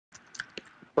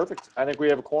perfect. I think we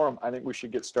have a quorum. I think we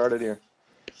should get started here.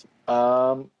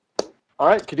 All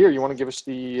right, Kadir, you want to give us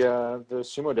the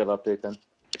SUMO Dev update then?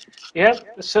 Yeah,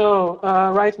 so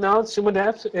right now SUMO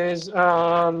Dev is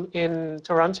in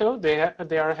Toronto.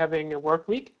 They are having a work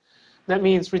week. That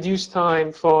means reduced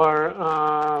time for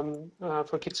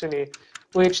Kitsune,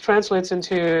 which translates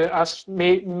into us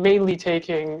mainly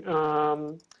taking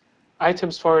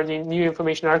items for the new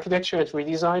information architecture and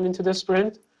redesign into this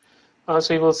sprint.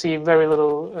 So you will see very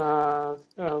little,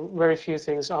 very few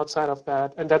things outside of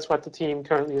that, and that's what the team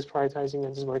currently is prioritizing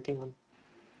and is working on.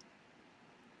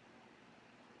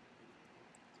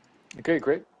 Okay,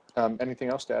 great. Anything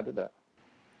else to add to that?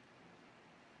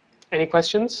 Any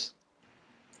questions?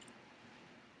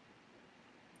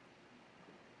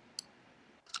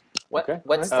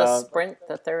 What's the sprint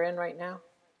that they're in right now?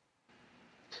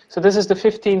 So this is the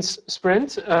 15th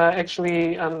sprint.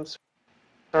 Actually, I'm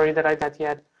sorry that I did that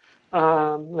yet.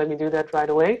 Let me do that right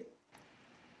away.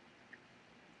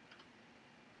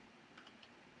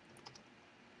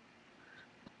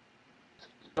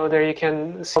 So there you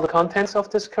can see the contents of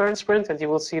this current sprint, and you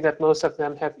will see that most of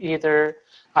them have either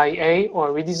IA or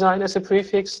redesign as a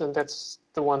prefix, and that's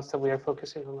the ones that we are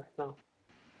focusing on right now.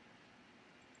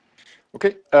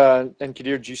 Okay, and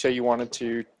Kadir, did you say you wanted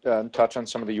to touch on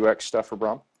some of the UX stuff for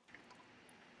Brahm?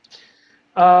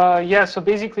 Yeah, so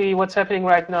basically what's happening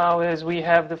right now is we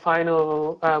have the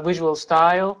final visual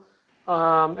style,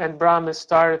 and Brahm has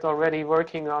started already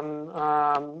working on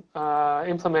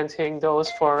implementing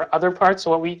those for other parts.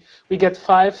 So what we get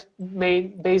 5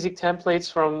 main basic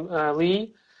templates from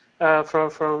Lee,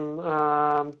 from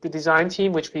the design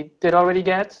team, which we did already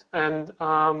get. And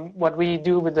what we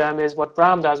do with them is, what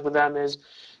Brahm does with them is,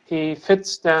 he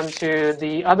fits them to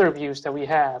the other views that we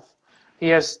have. He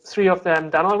has 3 of them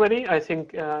done already. I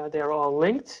think they're all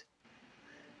linked.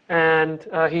 And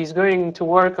he's going to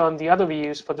work on the other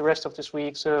views for the rest of this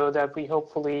week, so that we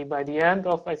hopefully, by the end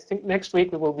of, I think, next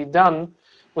week, we will be done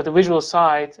with the visual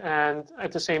side. And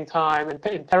at the same time,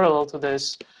 in parallel to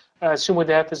this, SUMO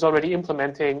Dev is already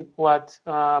implementing what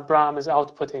Brahm is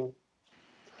outputting.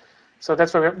 So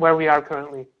that's where we are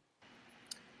currently.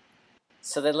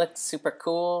 So they look super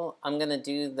cool. I'm going to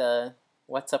do the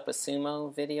What's Up with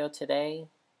Sumo video today.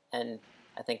 And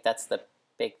I think that's the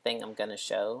big thing I'm going to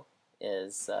show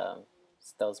is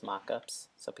those mock-ups,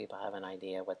 so people have an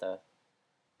idea what the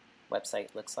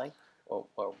website looks like or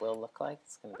will look like.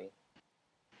 It's going to be.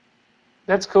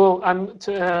 That's cool.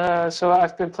 So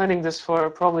I've been planning this for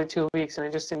probably 2 weeks, and I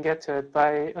just didn't get to it.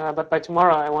 But by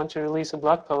tomorrow, I want to release a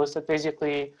blog post that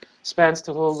basically spans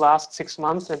the whole last 6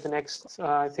 months and the next,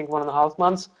 I think, 1.5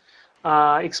 months,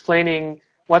 explaining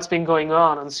what's been going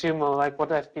on Sumo, like what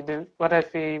have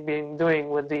we been doing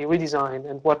with the redesign,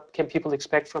 and what can people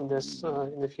expect from this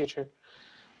in the future.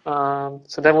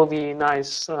 So that will be a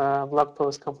nice blog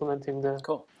post complementing the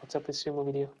cool. What's Up with Sumo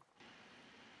video.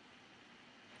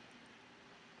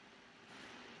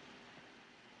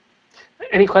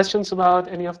 Any questions about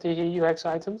any of the UX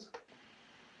items?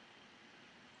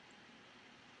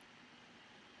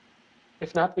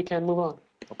 If not, we can move on.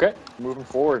 Okay, moving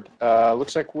forward.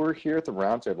 Looks like we're here at the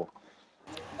roundtable.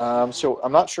 So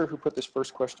I'm not sure who put this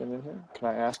first question in here. Can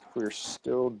I ask if we're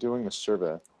still doing the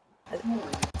survey?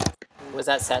 Was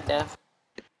that SatDev?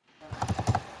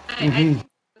 I think it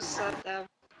was SatDev.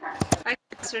 I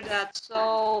can answer that.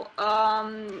 So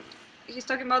he's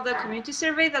talking about the community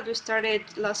survey that we started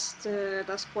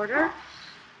last quarter.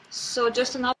 So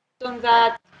just an update on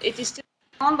that. It is still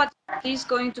on, but it is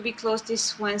going to be closed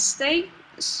this Wednesday.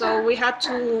 So we had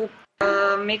to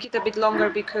make it a bit longer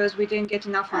because we didn't get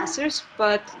enough answers,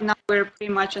 but now we're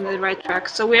pretty much on the right track.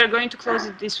 So we are going to close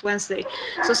it this Wednesday.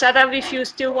 So Sadav, if you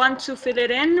still want to fill it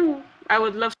in, I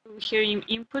would love to hear your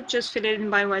input. Just fill it in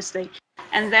by Wednesday.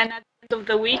 And then at the end of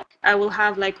the week, I will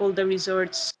have like all the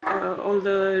results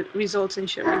and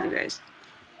share with you guys.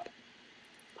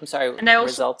 I'm sorry, and I also,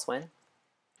 results when?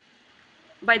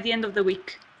 By the end of the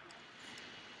week.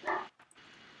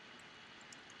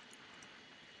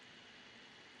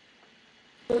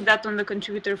 Put that on the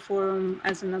contributor forum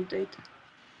as an update.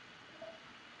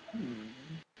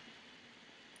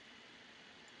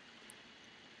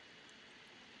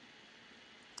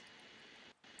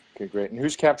 Okay, great. And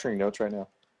who's capturing notes right now?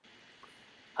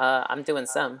 I'm doing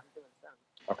some.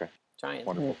 Okay. Trying.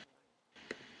 Wonderful.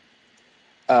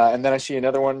 And then I see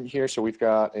another one here. So we've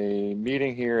got a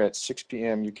meeting here at 6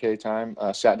 p.m. UK time.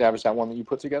 SatDav, is that one that you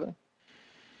put together?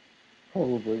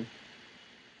 Probably.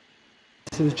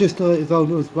 So it's just like as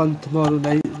long as one tomorrow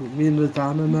night with me and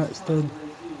Rosanna, and that's done.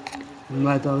 And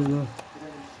my dog.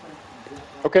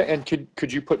 Okay, and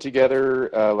could you put together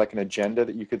like an agenda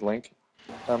that you could link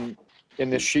in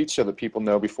this sheet so that people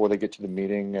know before they get to the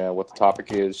meeting what the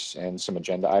topic is and some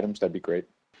agenda items, that'd be great.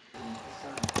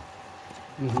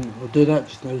 We'll do that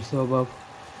just now, so Bob.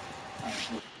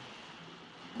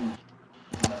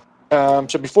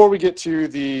 So before we get to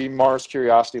the Mars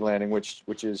Curiosity landing,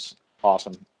 which is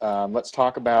awesome, let's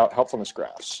talk about helpfulness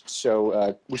graphs.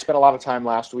 So we spent a lot of time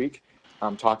last week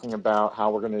talking about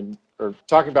how we're going to, or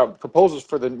talking about proposals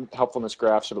for the helpfulness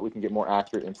graph so that we can get more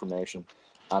accurate information.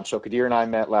 So Kadir and I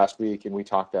met last week and we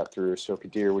talked that through. So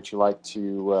Kadir, would you like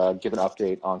to give an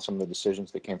update on some of the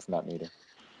decisions that came from that meeting?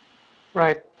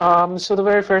 Right. So the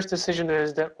very first decision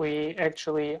is that we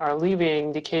actually are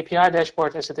leaving the KPI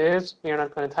dashboard as it is. We are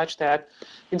not going to touch that.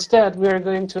 Instead, we are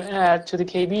going to add to the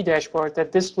KB dashboard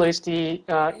that displays the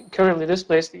currently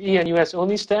displays the EN/US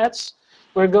only stats.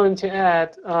 We're going to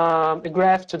add a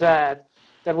graph to that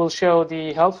will show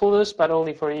the helpfulness, but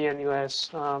only for EN/US.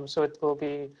 So it will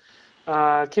be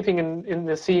keeping in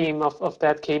the theme of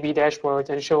that KB dashboard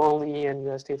and show only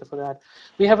EN/US data for that.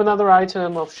 We have another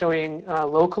item of showing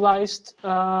localized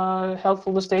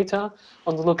helpfulness data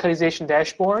on the localization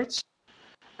dashboards.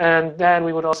 And then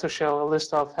we would also show a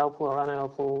list of helpful or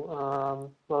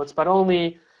unhelpful loads, but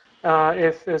only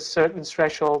if a certain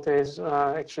threshold is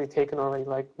actually taken already,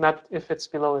 like not if it's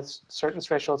below a certain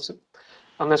threshold,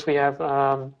 unless we have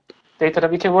data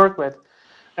that we can work with.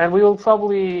 And we will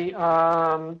probably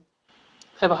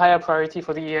have a higher priority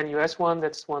for the EN/US one.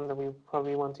 That's one that we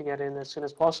probably want to get in as soon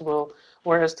as possible.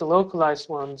 Whereas the localized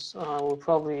ones will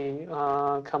probably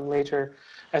come later,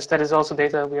 as that is also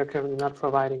data we are currently not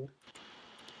providing.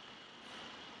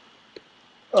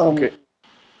 Okay.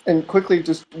 And quickly,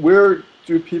 just where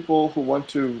do people who want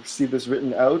to see this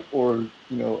written out or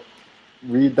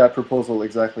read that proposal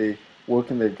exactly, where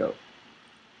can they go?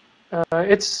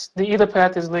 It's the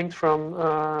Etherpad is linked from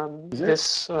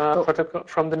this protocol,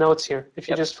 from the notes here. If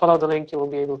you just follow the link, you will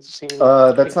be able to see.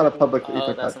 That's not a public Etherpad.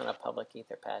 Oh, that's not a public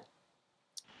Etherpad.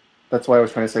 That's why I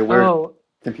was trying to say, where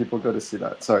can people go to see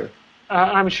that? Sorry.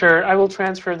 I'm sure. I will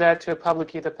transfer that to a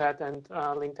public Etherpad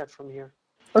and link that from here.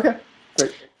 Okay,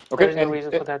 great. Okay, There's no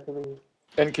reason for that to be.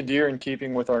 And Kadir, in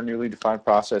keeping with our newly defined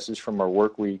processes from our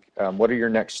work week, what are your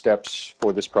next steps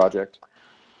for this project?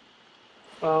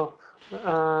 Well,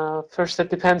 first, it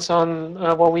depends on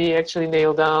what we actually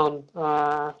nail down.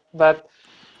 But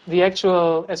the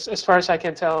actual, as far as I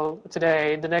can tell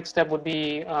today, the next step would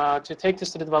be to take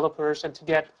this to the developers and to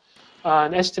get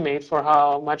an estimate for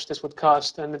how much this would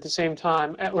cost. And at the same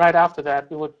time, right after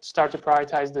that, we would start to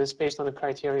prioritize this based on the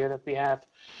criteria that we have.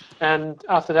 And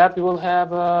after that, we will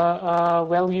have a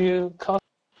value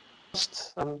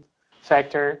cost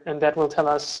factor, and that will tell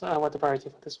us what the priority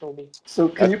for this will be. So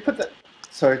can you put that?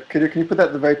 Sorry, can you put that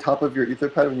at the very top of your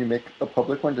Etherpad when you make a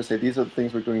public one to say these are the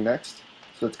things we're doing next,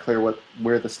 so it's clear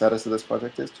where the status of this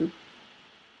project is too?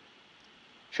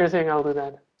 Sure thing, I'll do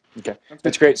that. Okay,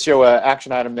 that's great. So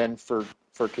action item then for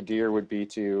Kadir would be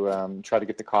to try to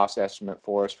get the cost estimate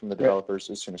for us from the developers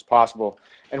as soon as possible.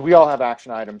 And we all have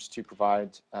action items to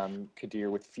provide Kadir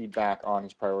with feedback on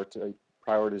his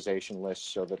prioritization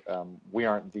list so that we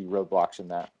aren't the roadblocks in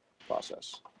that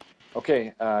process.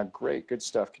 Okay, great, good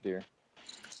stuff, Kadir.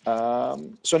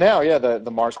 So now, yeah,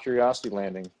 the Mars Curiosity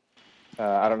landing.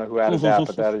 I don't know who added that,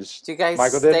 but that is. Did you guys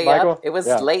Michael stay did? Michael? up? It was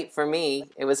late for me.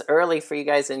 It was early for you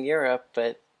guys in Europe,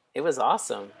 but it was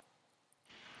awesome.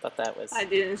 Thought that was. I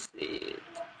didn't see it.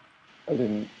 I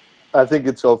didn't. I think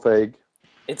it's all fake.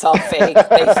 It's all fake.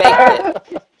 They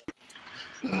faked it.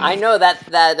 I know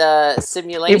that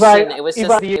simulation. It was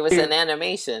an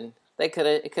animation. It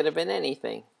could have been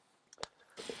anything.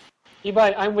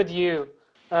 Ibai, I'm with you.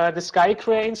 The sky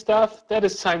crane stuff, that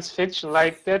is science fiction.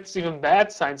 Like, that's even bad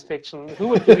science fiction. Who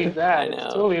would believe that? I know.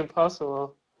 It's totally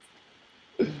impossible.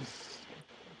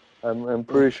 I'm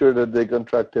pretty sure that they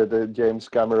contracted James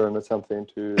Cameron or something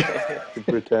to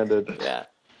pretend it. Yeah.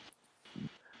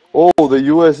 Oh, the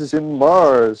U.S. is in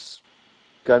Mars.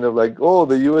 Kind of like, oh,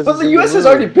 the U.S. But the U.S. has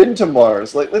already been to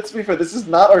Mars. Like, let's be fair. This is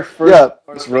not our first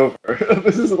Mars rover.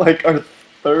 This is like our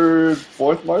third,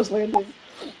 fourth Mars landing.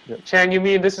 Yeah. Chang, you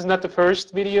mean this is not the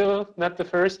first video, not the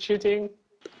first shooting?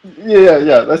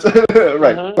 Yeah, that's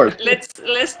right. Of course. Let's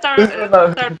start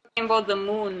talking about the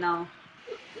moon now.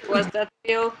 Was that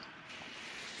real?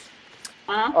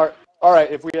 All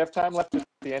right. If we have time left at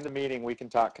the end of the meeting, we can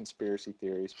talk conspiracy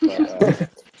theories. But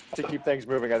to keep things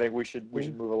moving, I think we should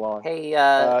move along. Hey,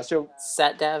 so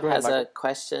SatDev has Michael. a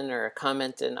question or a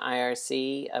comment in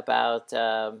IRC about.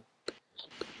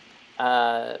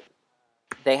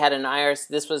 They had an IRC.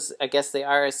 This was, I guess, the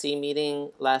IRC meeting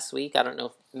last week. I don't know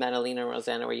if Madalena and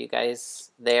Rosanna, were you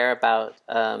guys there about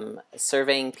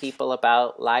surveying people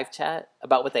about live chat,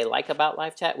 about what they like about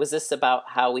live chat? Was this about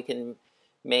how we can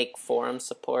make forum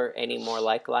support any more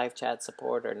like live chat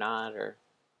support or not, or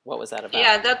what was that about?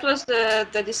 Yeah, that was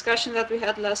the discussion that we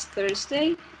had last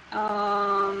Thursday.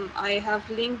 I have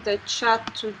linked the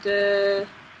chat to the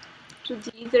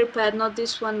Etherpad, not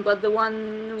this one, but the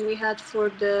one we had for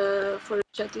the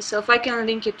chat itself. I can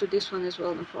link it to this one as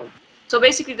well, no problem. So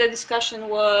basically, the discussion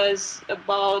was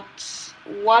about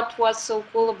what was so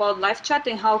cool about live chat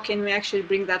and how can we actually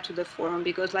bring that to the forum,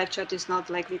 because live chat is not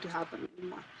likely to happen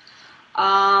anymore.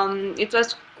 It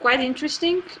was quite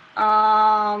interesting.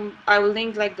 I will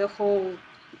link like the whole,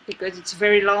 because it's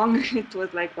very long. It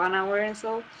was like 1 hour and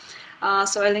so.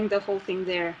 So I linked the whole thing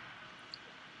there.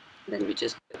 Let me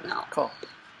just do it now. Cool.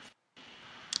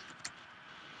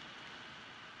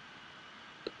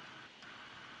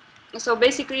 So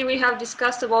basically, we have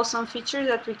discussed about some features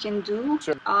that we can do.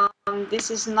 Sure.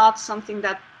 This is not something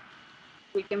that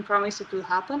we can promise it will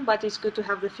happen, but it's good to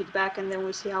have the feedback, and then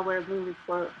we'll see how we're moving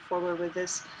forward with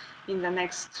this in the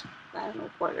next, I don't know,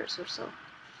 quarters or so.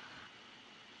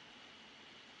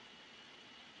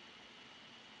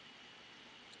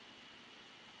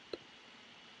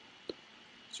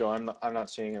 So I'm not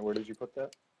seeing it. Where did you put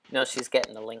that? No, she's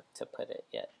getting the link to put it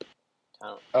yet.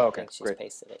 I don't think she's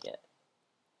pasted it yet.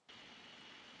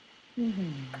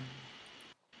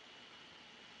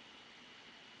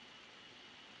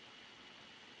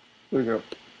 There we go.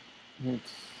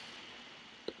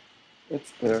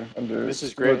 It's there under. This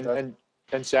is great. And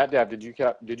SatDav,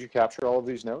 did you capture all of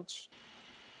these notes?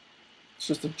 It's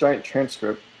just a giant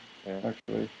transcript,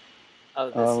 actually.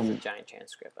 Oh, this is a giant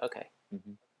transcript. Okay.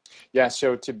 Mm-hmm. Yeah.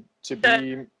 So to be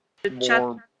the more chat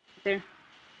there.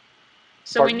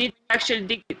 So we need to actually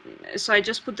dig. So I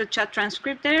just put the chat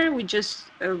transcript there. We just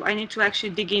I need to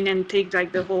actually dig in and take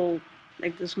like the whole,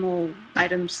 like the small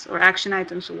items or action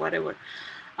items or whatever.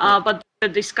 But the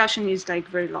discussion is like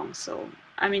very long. So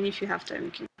I mean, if you have time,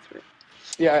 you can go through it.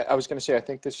 Yeah, I was going to say, I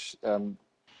think this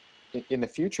in the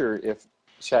future, if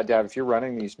SatDav, if you're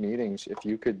running these meetings, if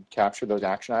you could capture those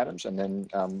action items and then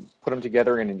put them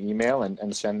together in an email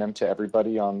and send them to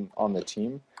everybody on the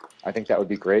team, I think that would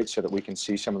be great, so that we can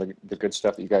see some of the good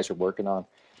stuff that you guys are working on.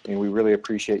 I mean, we really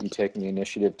appreciate you taking the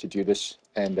initiative to do this,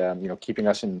 and you know, keeping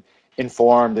us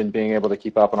informed and being able to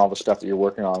keep up on all the stuff that you're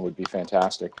working on would be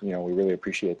fantastic. You know, we really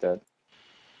appreciate that.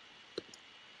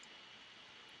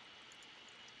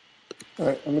 All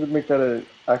right, I'm going to make that an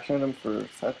action item for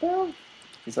SatDav.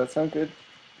 Does that sound good?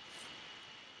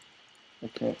 I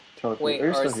can't tell if Wait,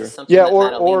 you're or still is here. this something that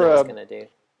Madalena was going to do?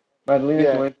 Madalena,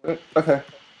 yeah. do you want to do it? Okay.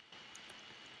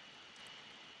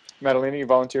 Madalena, you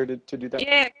volunteered to do that?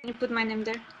 Yeah, can you put my name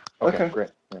there? Okay.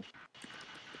 Great. Yeah.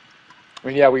 I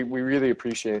mean, yeah, we really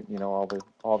appreciate, you know,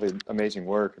 all the amazing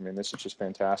work. I mean, this is just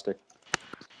fantastic.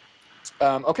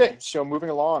 Okay, so moving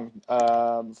along,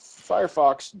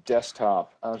 Firefox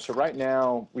desktop. So right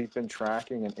now we've been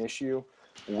tracking an issue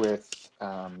with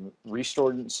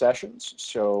restored sessions.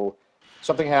 So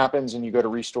something happens and you go to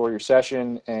restore your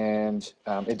session, and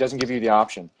it doesn't give you the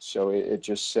option. So it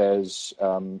just says,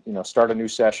 you know, start a new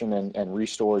session, and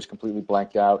restore is completely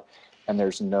blanked out, and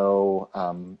there's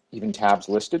no even tabs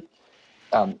listed.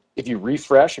 If you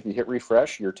hit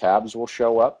refresh, your tabs will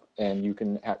show up, and you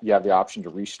have the option to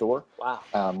restore. Wow.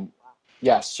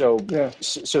 So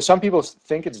some people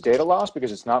think it's data loss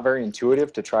because it's not very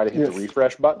intuitive to try to hit the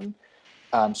refresh button.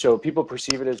 So people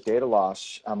perceive it as data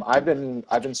loss. I've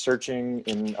been searching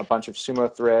in a bunch of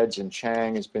SUMO threads, and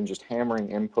Chang has been just hammering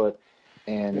input,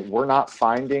 and we're not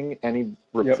finding any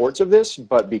reports of this.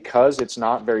 But because it's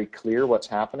not very clear what's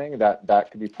happening, that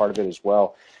could be part of it as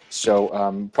well.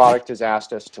 So product has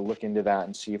asked us to look into that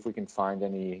and see if we can find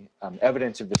any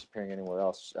evidence of this appearing anywhere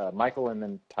else. Michael, and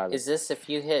then Tyler. Is this, if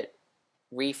you hit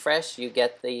refresh, you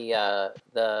get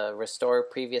the restore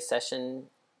previous session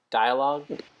dialog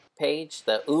page?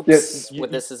 The oops,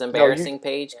 this is embarrassing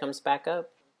page comes back up?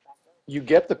 You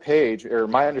get the page, or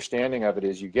my understanding of it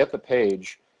is you get the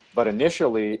page, but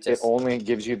initially it only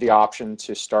gives you the option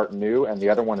to start new, and the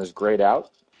other one is grayed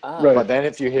out. Oh. But then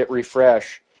if you hit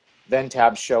refresh, then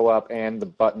tabs show up, and the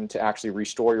button to actually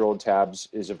restore your old tabs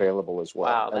is available as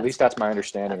well. Wow, at least that's my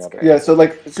understanding of it. Yeah, so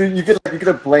you get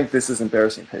a blank "this is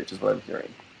embarrassing" page is what I'm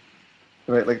hearing.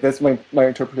 Right, like that's my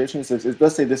interpretation. It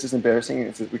does say this is embarrassing, and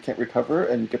it says we can't recover,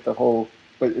 and you get the whole,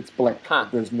 but it's blank.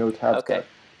 There's no tabs there.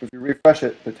 If you refresh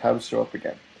it, the tabs show up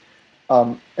again.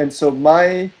 And so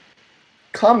my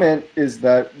comment is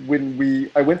that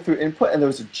when I went through input, and there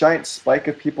was a giant spike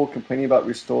of people complaining about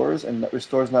restores, and that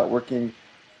restores not working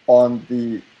on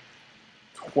the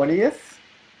 20th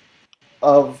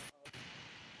of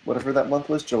whatever that month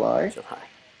was, July.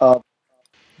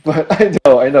 But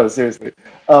I know, seriously.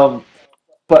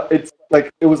 But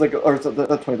like it was like, or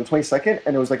the 22nd,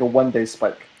 and it was like a 1 day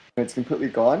spike, and it's completely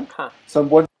gone. Huh. So I'm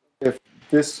wondering if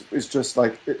this is just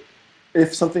like,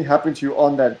 if something happened to you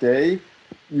on that day,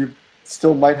 you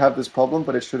still might have this problem,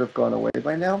 but it should have gone away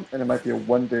by now, and it might be a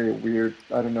 1 day weird,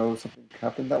 I don't know, something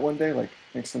happened that 1 day, like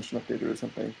an extension updated or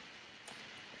something.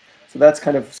 So that's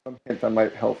kind of some hint that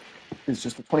might help. It's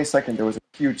just the 22nd, there was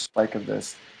a huge spike of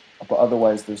this, but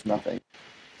otherwise there's nothing.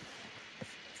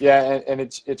 Yeah, and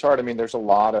it's hard. I mean, there's a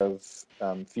lot of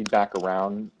feedback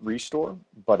around Restore,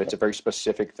 but it's a very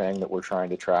specific thing that we're trying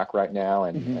to track right now,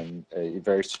 and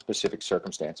very specific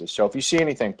circumstances. So if you see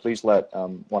anything, please let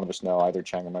one of us know, either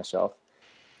Chang or myself.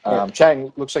 Right.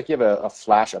 Chang, looks like you have a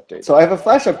Flash update. So I have a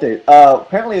Flash update.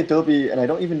 Apparently Adobe, and I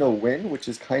don't even know when, which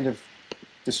is kind of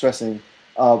distressing,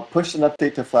 pushed an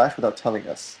update to Flash without telling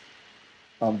us.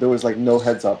 There was like no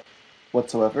heads up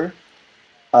whatsoever.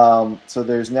 So it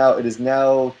is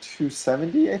now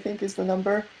 270, I think is the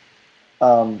number.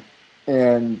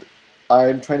 And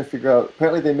I'm trying to figure out,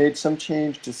 apparently they made some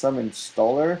change to some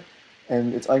installer,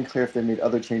 and it's unclear if they made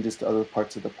other changes to other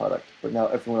parts of the product. But now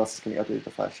everyone else is getting updated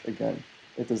to Flash again.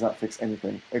 It does not fix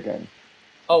anything again.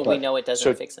 Oh, we But- know it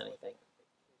doesn't fix anything.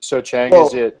 So Chang, Well-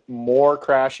 is it more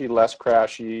crashy, less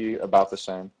crashy, about the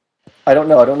same? I don't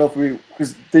know. I don't know if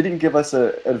because they didn't give us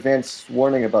an advance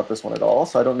warning about this one at all,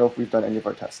 so I don't know if we've done any of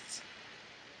our tests.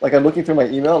 Like, I'm looking through my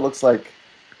email, it looks like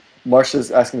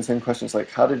Marcia's asking the same questions, like,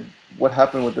 what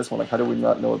happened with this one? Like, how did we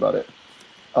not know about it?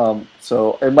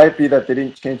 So it might be that they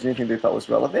didn't change anything they thought was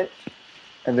relevant,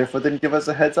 and therefore didn't give us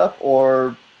a heads up,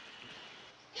 or...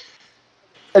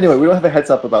 Anyway, we don't have a heads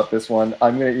up about this one.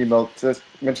 I'm going to email to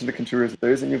mention to contributors that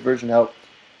there is a new version out.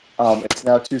 It's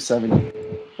now 270,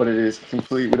 but it is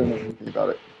completely, we don't know anything about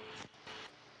it.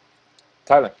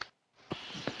 Tyler.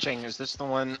 Chang, is this the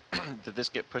one, did this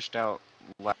get pushed out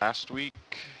last week?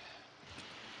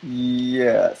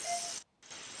 Yes.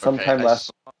 Sometime Okay,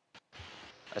 last.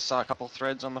 I saw a couple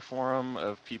threads on the forum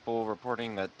of people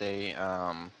reporting that they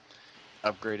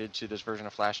upgraded to this version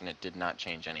of Flash and it did not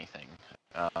change anything.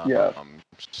 Yeah.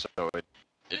 So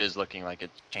it is looking like it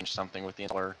changed something with the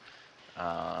installer,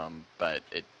 but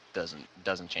it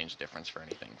doesn't change the difference for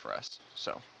anything for us.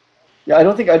 So. Yeah,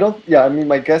 I mean,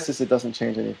 my guess is it doesn't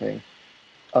change anything.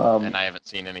 And I haven't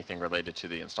seen anything related to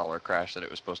the installer crash that it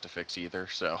was supposed to fix either,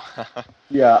 so.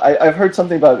 Yeah, I've heard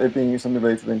something about it being something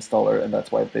related to the installer, and that's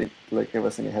why they give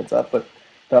us any heads up. But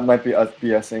that might be us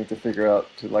BSing to figure out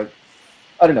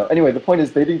I don't know. Anyway, the point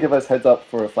is they didn't give us heads up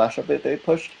for a Flash update they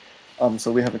pushed,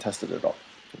 so we haven't tested it at all.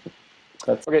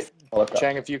 That's Okay, all I've got.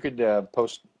 Chang, if you could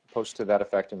post to that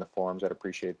effect in the forums, I'd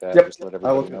appreciate that. Yep, Just let I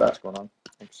will everybody do know that. what's going on.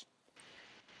 Thanks.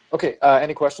 Okay,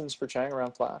 any questions for Chang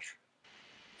around Flash?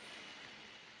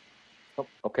 Oh,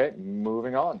 okay,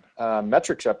 moving on.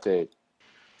 Metrics update.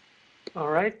 All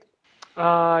right.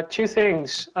 Two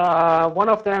things. One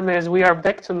of them is we are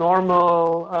back to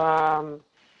normal.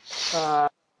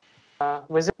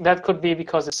 That could be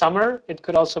because it's summer. It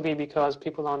could also be because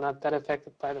people are not that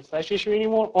affected by the Flash issue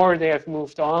anymore, or they have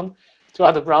moved on to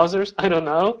other browsers. I don't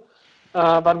know.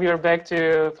 But we are back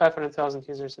to 500,000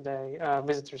 users a day,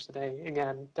 visitors a day.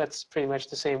 Again, that's pretty much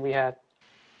the same we had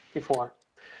before.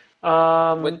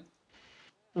 But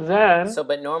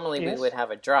normally yes? we would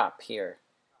have a drop here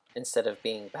instead of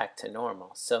being back to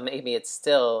normal. So maybe it's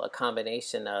still a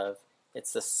combination of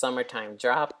it's the summertime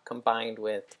drop combined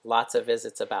with lots of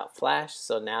visits about Flash.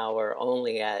 So now we're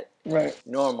only at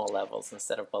normal levels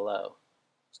instead of below.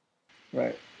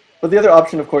 Right. But the other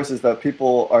option, of course, is that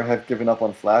people have given up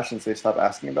on Flash and they stop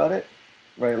asking about it.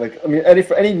 Right. Like, I mean,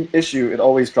 for any issue, it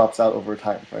always drops out over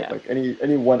time. Right. Yeah. Like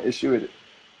any one issue,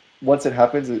 once it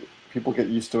happens, people get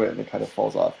used to it and it kind of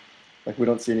falls off. Like, we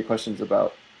don't see any questions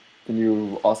about the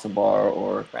new awesome bar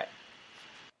or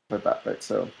like that, right?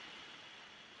 So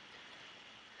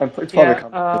it's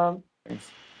probably things.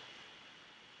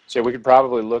 So we could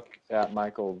probably look at,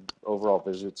 Michael, overall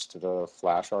visits to the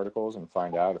Flash articles and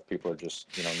find out if people are just,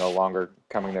 no longer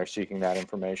coming there seeking that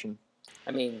information.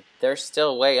 I mean, they're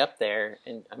still way up there,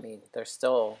 and I mean, there's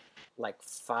still like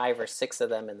 5 or 6 of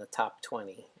them in the top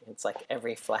 20. It's like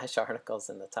every Flash article's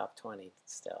in the top 20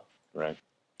 still. Right.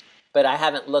 But I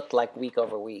haven't looked like week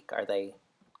over week. Are they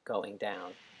going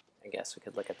down? I guess we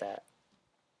could look at that.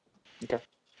 Okay,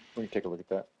 we can take a look at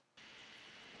that.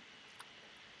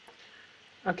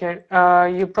 Okay,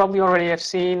 you probably already have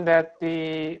seen that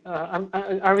the.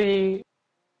 Are we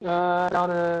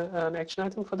down an action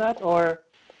item for that, or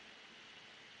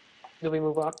do we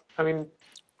move on? I mean,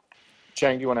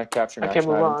 Chang, do you want to capture an I can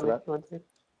action move item on for that? if you want to.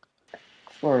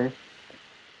 Sorry.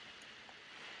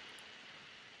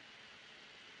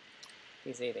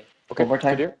 He's eating. Okay, One more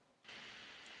time. Kadir?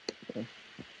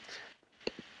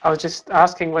 I was just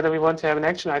asking whether we want to have an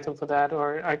action item for that,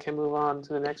 or I can move on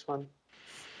to the next one.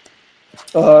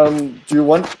 Do you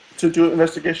want to do an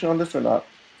investigation on this or not?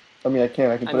 I mean, I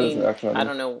can put it as an action item. I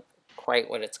don't know quite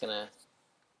what it's gonna.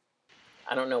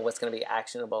 I don't know what's gonna be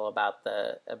actionable about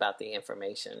the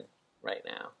information right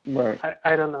now. Right.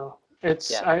 I don't know.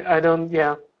 It's I don't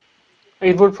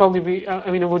It would probably be.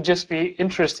 I mean, it would just be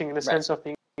interesting in the sense of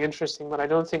being interesting, but I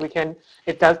don't think we can.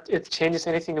 It changes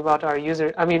anything about our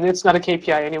user. I mean, it's not a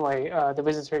KPI anyway. The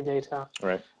visitor data.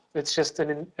 Right. It's just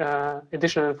an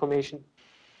additional information.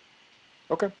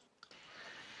 Okay.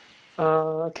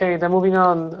 Okay, then moving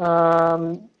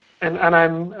on. And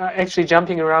I'm actually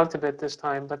jumping around a bit this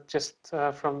time, but just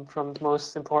from the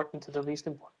most important to the least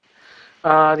important.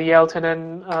 The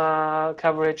L10N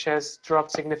coverage has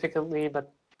dropped significantly,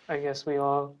 but I guess we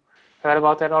all heard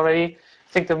about that already.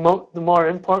 I think the more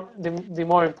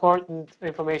important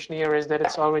information here is that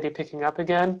it's already picking up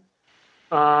again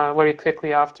very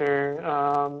quickly after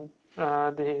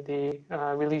the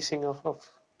releasing of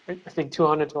I think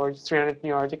 200 or 300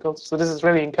 new articles. So this is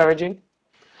really encouraging.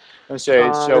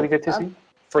 Really good to see.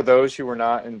 For those who were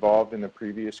not involved in the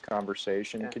previous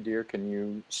conversation, Kadir, can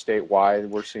you state why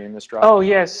we're seeing this drop? Oh,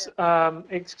 yes.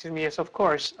 Excuse me. Yes, of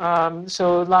course.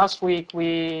 So last week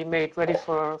we made ready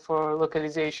for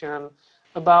localization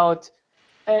about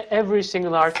every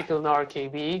single article in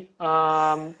RKB.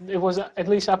 It was at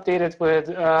least updated with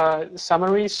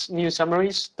summaries, new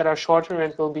summaries that are shorter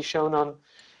and will be shown on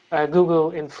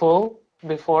Google in full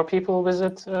before people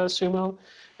visit SUMO.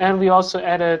 And we also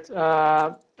added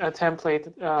a template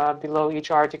below each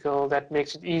article that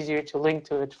makes it easier to link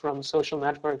to it from social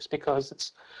networks because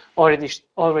it's already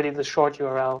the short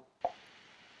URL.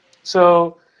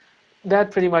 So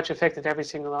that pretty much affected every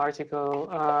single article,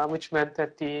 which meant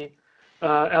that the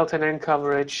L10N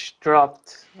coverage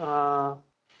dropped. No.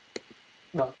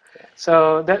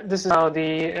 So this is now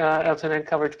the L10N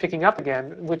coverage picking up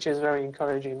again, which is very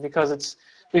encouraging because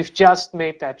we've just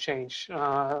made that change.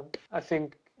 I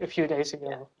think a few days ago.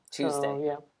 Yeah,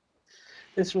 Tuesday.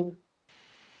 So,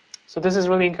 so this is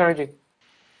really encouraging.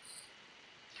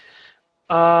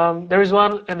 There is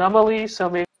one anomaly, so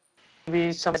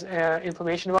maybe some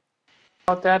information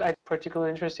about that. I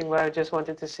particularly interesting, but I just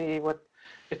wanted to see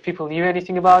if people knew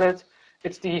anything about it.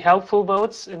 It's the helpful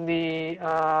votes in the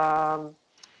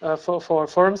for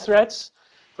forum threads.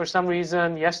 For some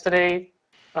reason, yesterday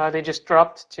they just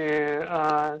dropped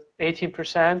to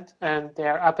 18%, and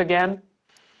they're up again.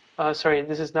 Sorry,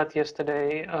 this is not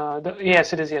yesterday.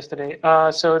 Yes, it is yesterday.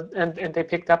 So and they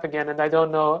picked up again, and I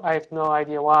don't know. I have no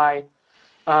idea why.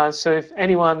 So if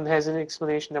anyone has an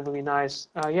explanation, that would be nice.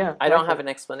 Yeah. I don't have an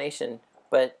explanation,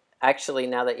 but actually,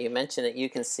 now that you mention it, you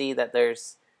can see that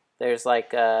there's like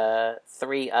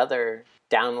 3 other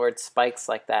downward spikes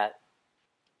like that,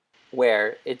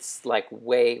 where it's like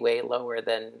way lower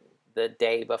than the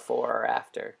day before or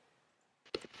after.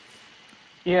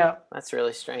 Yeah. That's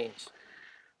really strange.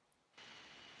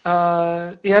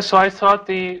 Yeah, so I thought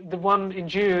the one in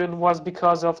June was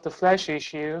because of the Flash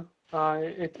issue.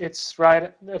 It's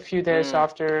right a few days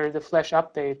after the Flash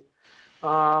update.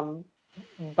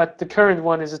 But the current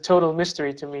one is a total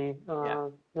mystery to me.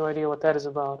 No idea what that is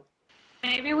about.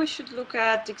 Maybe we should look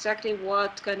at exactly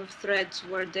what kind of threads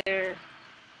were there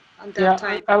at that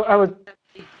time. I would.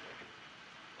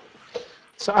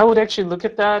 So I would actually look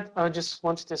at that. I just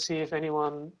wanted to see if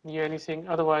anyone knew anything.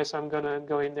 Otherwise, I'm gonna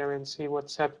go in there and see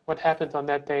what happened on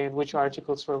that day and which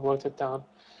articles were voted down.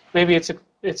 Maybe it's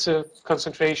a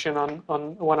concentration on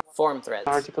one forum threads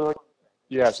article.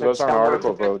 Yeah, so those aren't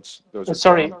article votes. Those are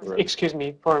sorry, excuse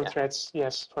me, forum threads.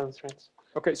 Yes, forum threads.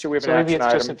 Okay, so we have an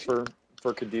action item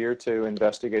for Kadir to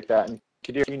investigate that. And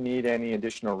Kadir, if you need any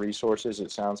additional resources, it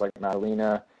sounds like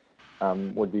Madalena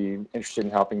would be interested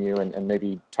in helping you, and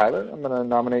maybe Tyler, I'm going to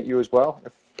nominate you as well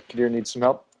if Kadir needs some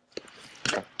help.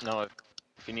 Okay. No,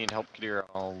 if you need help, Kadir,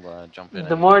 I'll jump in.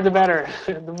 The more the better.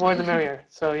 The more the merrier.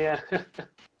 So yeah.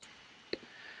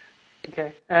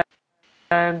 Okay,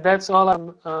 and that's all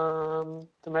on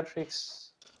the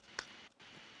metrics.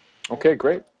 Okay,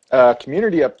 great.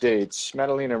 Community updates.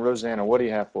 Madalena, Rosanna, what do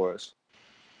you have for us?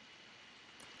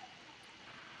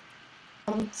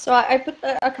 So I put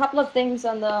a couple of things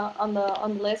on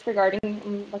the list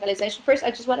regarding localization. First,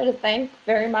 I just wanted to thank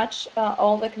very much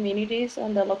all the communities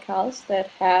and the locales that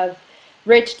have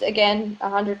reached again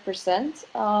 100%.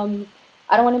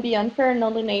 I don't want to be unfair and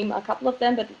only name a couple of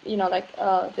them, but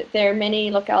there are many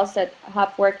locales that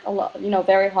have worked a lot,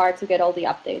 very hard to get all the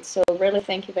updates. So really,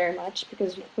 thank you very much,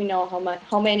 because we know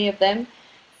how many of them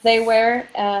they were.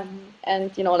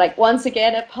 And like once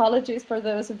again, apologies for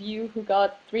those of you who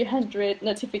got 300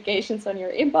 notifications on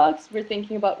your inbox. We're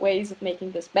thinking about ways of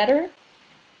making this better.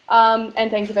 And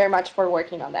thank you very much for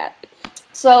working on that.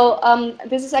 So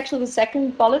this is actually the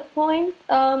second bullet point.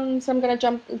 So I'm going to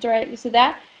jump directly to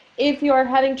that. If you are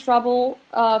having trouble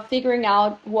figuring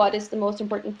out what is the most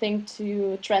important thing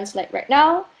to translate right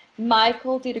now,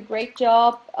 Michael did a great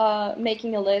job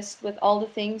making a list with all the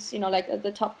things, like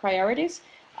the top priorities.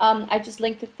 I just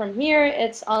linked it from here.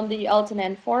 It's on the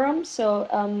Altanen forum. So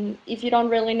if you don't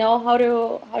really know how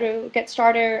to get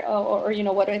started or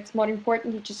what it's more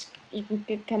important,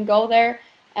 you can go there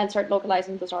and start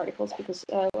localizing those articles, because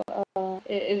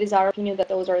it is our opinion that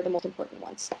those are the most important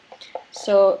ones.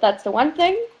 So that's the one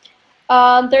thing.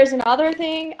 There's another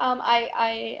thing.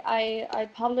 I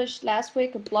published last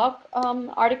week a blog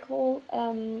article,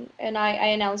 and I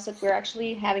announced that we're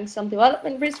actually having some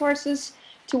development resources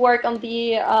to work on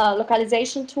the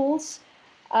localization tools.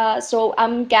 So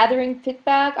I'm gathering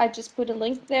feedback. I just put a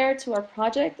link there to our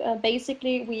project.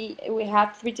 Basically, we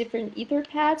have 3 different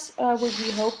Etherpads where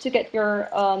we hope to get your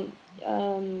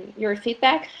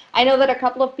feedback. I know that a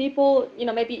couple of people,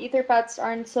 maybe Etherpads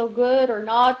aren't so good or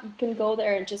not. You can go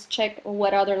there and just check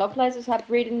what other localizers have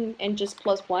written and just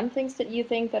 +1 things that you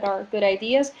think that are good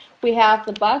ideas. We have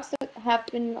the bugs that have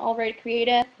been already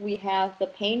created. We have the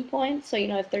pain points. So,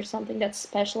 if there's something that's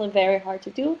special and very hard to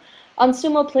do. On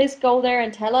Sumo, please go there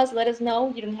and tell us, let us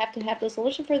know. You don't have to have the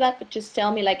solution for that, but just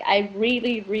tell me, like, I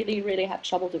really, really, really have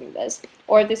trouble doing this,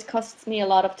 or this costs me a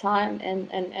lot of time and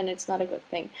it's not a good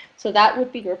thing. So that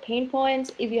would be your pain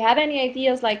points. If you have any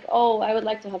ideas like, oh, I would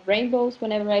like to have rainbows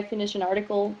whenever I finish an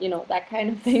article, that kind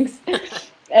of things,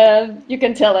 you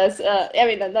can tell us. I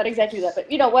mean, not exactly that,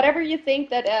 but, whatever you think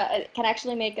that can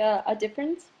actually make a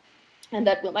difference and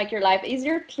that will make your life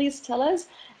easier, please tell us.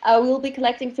 We'll be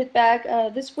collecting feedback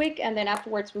this week, and then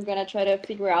afterwards we're going to try to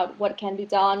figure out what can be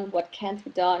done, what can't be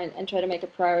done, and try to make a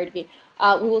priority.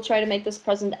 We will try to make this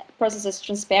process as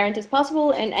transparent as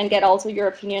possible and get also your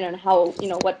opinion on how,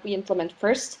 what we implement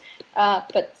first.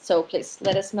 But so please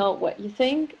let us know what you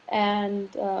think, and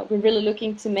we're really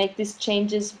looking to make these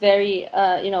changes very,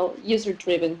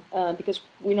 user-driven, because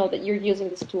we know that you're using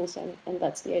these tools, and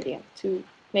that's the idea, to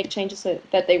make changes so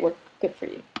that they work good for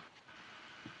you.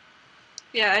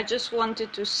 Yeah, I just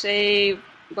wanted to say,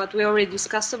 but we already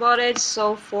discussed about it.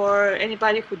 So for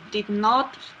anybody who did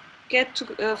not get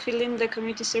to fill in the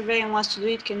community survey and wants to do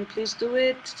it, can you please do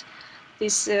it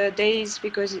these days,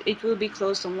 because it will be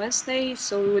closed on Wednesday.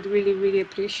 So we would really, really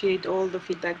appreciate all the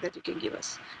feedback that you can give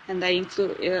us. And I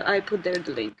put there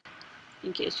the link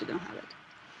in case you don't have it.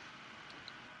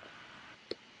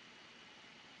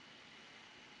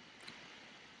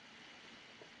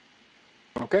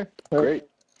 Okay, great.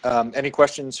 Any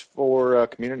questions for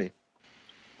community?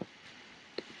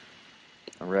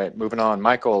 All right, moving on.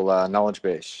 Michael, knowledge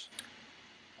base.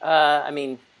 I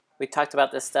mean, we talked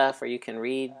about this stuff, or you can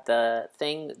read the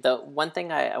thing. The one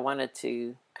thing I wanted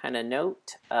to kind of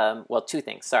note, well, 2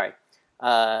 things, sorry. We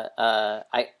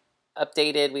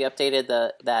updated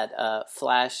that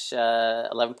Flash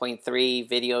 11.3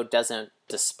 video doesn't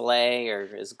display or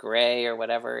is gray or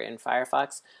whatever in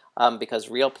Firefox. Because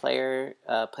RealPlayer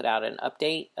put out an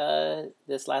update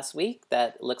this last week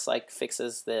that looks like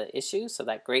fixes the issue, so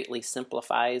that greatly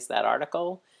simplifies that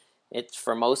article. It's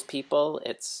for most people,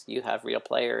 you have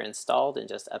RealPlayer installed and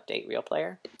just update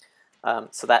RealPlayer.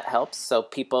 So that helps. So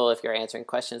people, if you're answering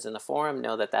questions in the forum,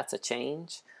 know that that's a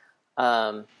change.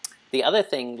 The other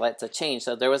thing that's a change,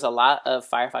 so there was a lot of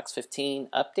Firefox 15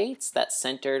 updates that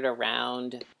centered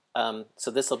around, so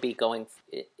this will be going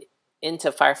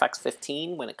into Firefox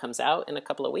 15 when it comes out in a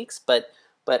couple of weeks, but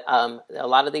a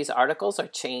lot of these articles are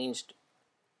changed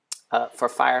for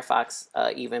Firefox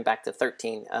even back to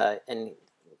 13, and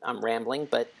I'm rambling,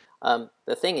 but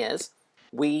the thing is,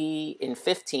 we in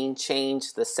 15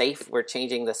 changed we're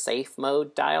changing the safe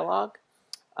mode dialog.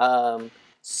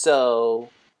 So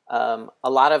a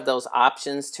lot of those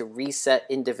options to reset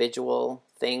individual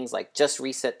things, like just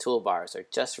reset toolbars or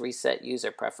just reset user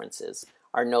preferences,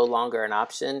 are no longer an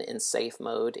option in safe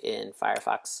mode in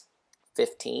Firefox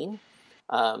 15.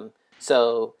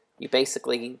 So you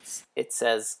basically, it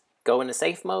says go into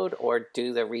safe mode or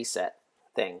do the reset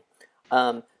thing.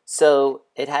 So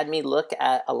it had me look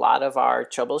at a lot of our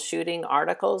troubleshooting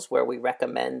articles where we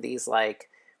recommend these, like,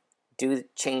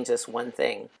 change this one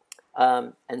thing.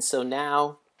 And so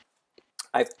now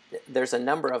there's a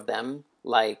number of them,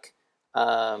 like,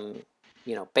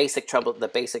 the basic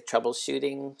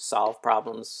troubleshooting, solve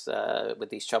problems with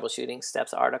these troubleshooting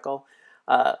steps article,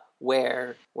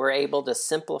 where we're able to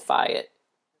simplify it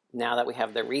now that we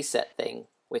have the reset thing,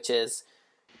 which is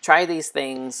try these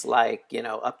things like, you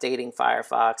know, updating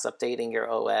Firefox, updating your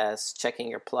OS, checking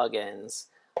your plugins.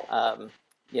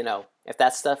 You know, if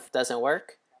that stuff doesn't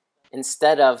work,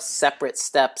 instead of separate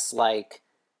steps like,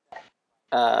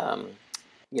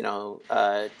 you know,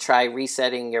 try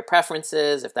resetting your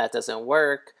preferences. If that doesn't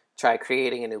work, try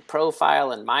creating a new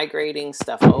profile and migrating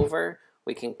stuff over.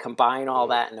 We can combine all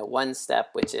that into one step,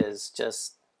 which is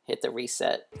just hit the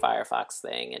reset Firefox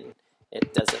thing, and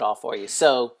it does it all for you.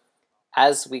 So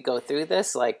as we go through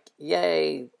this, like,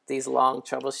 yay, these long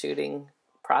troubleshooting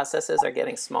processes are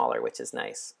getting smaller, which is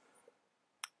nice.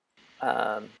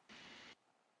 And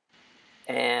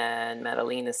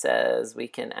Madalena says we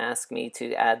can ask me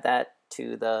to add that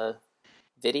to the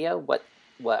video. What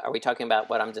are we talking about?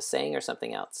 What I'm just saying, or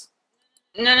something else?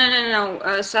 No.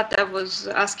 Sata was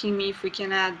asking me if we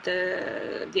can add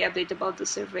the update about the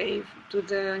survey to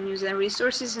the news and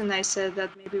resources, and I said that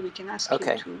maybe we can ask you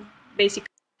to basically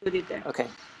put it there. Okay.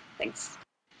 Thanks.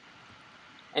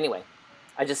 Anyway,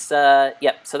 I just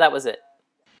yep. So that was it.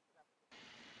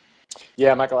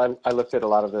 Yeah, Michael, I looked at a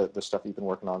lot of the stuff you've been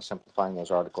working on, simplifying those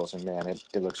articles, and man, it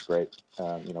looks great.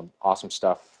 You know, awesome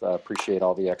stuff. Appreciate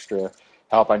all the extra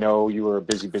help. I know you were a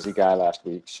busy guy last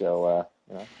week, so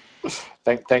you know,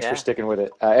 thanks for sticking with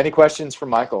it. Any questions for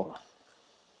Michael?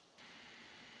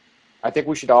 I think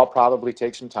we should all probably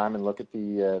take some time and look at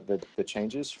the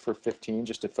changes for 15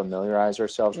 just to familiarize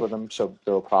ourselves with them. So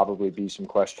there will probably be some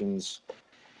questions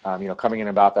you know, coming in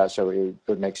about that, so it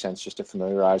would make sense just to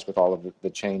familiarize with all of the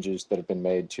changes that have been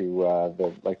made to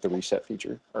the reset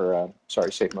feature, or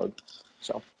sorry, safe mode.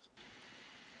 So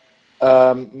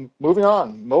moving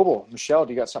on, mobile. Michelle,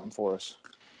 do you got something for us?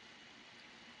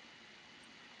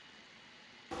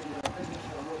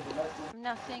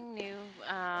 Nothing new,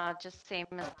 just same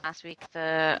as last week.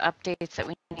 The updates that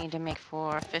we need to make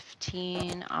for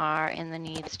 15 are in the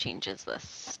needs changes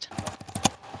list.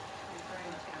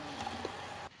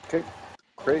 Okay.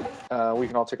 Great. We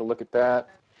can all take a look at that.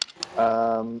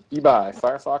 eBay,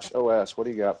 Firefox OS, what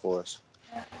do you got for us?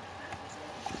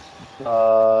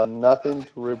 Nothing to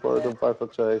report on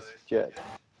Firefox OS yet.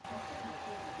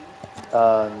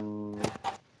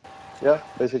 Yeah,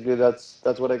 basically that's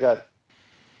what I got.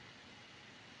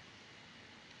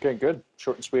 Okay, good.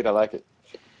 Short and sweet. I like it.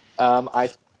 I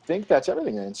think that's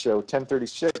everything then. So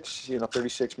 10:36, you know,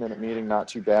 36-minute meeting, not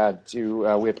too bad. Do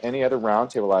we have any other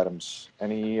roundtable items?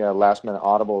 Any last-minute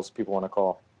audibles people want to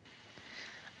call?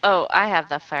 Oh, I have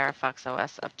the Firefox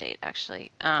OS update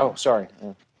actually. Oh, sorry.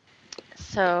 Yeah.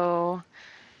 So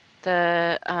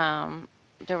the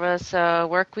there was a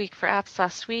work week for apps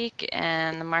last week,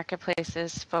 and the marketplace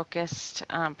is focused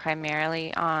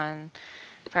primarily on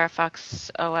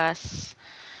Firefox OS,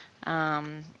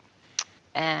 and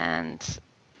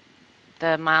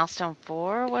the milestone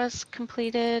 4 was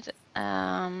completed.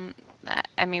 I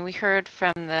mean, we heard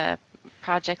from the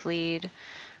project lead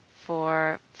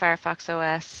for Firefox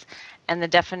OS, and the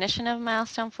definition of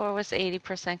milestone 4 was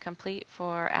 80% complete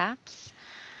for apps.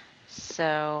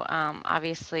 So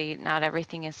obviously not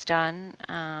everything is done,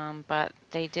 but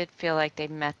they did feel like they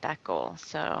met that goal.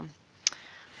 So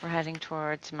we're heading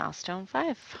towards milestone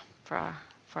 5 for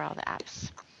all the apps.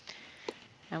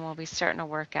 And we'll be starting to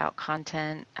work out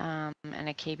content and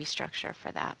a KB structure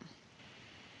for that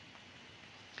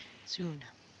soon.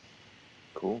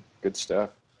 Cool. Good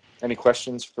stuff. Any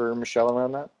questions for Michelle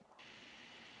around that?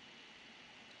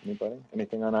 Anybody?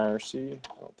 Anything on IRC?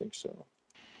 I don't think so.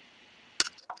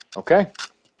 Okay.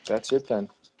 That's it then.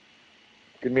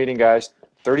 Good meeting, guys.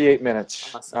 38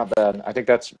 minutes. Awesome. Not bad. I think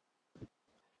that's...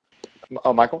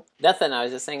 Oh, Michael? Nothing. I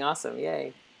was just saying awesome.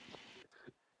 Yay.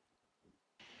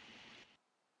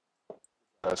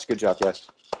 That's good job, guys.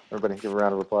 Everybody give a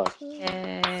round of applause.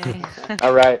 Yay.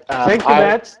 All right. Thank you,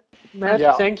 Matt. Matt,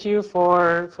 yeah. Thank you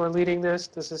for leading this.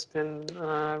 This has been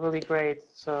really great.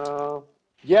 So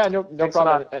yeah, no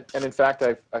problem. And in fact,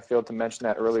 I failed to mention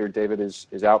that earlier. David is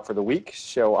out for the week,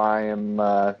 so I am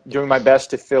doing my best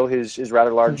to fill his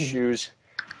rather large shoes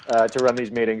to run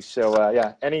these meetings. So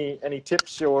yeah, any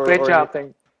tips or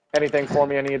anything for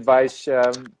me, any advice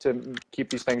to keep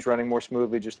these things running more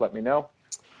smoothly, just let me know.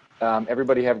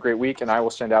 Everybody have a great week, and I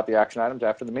will send out the action items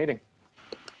after the meeting.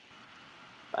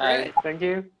 Bye. Thank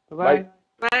you. Bye-bye.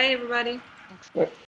 Bye, everybody. Thanks.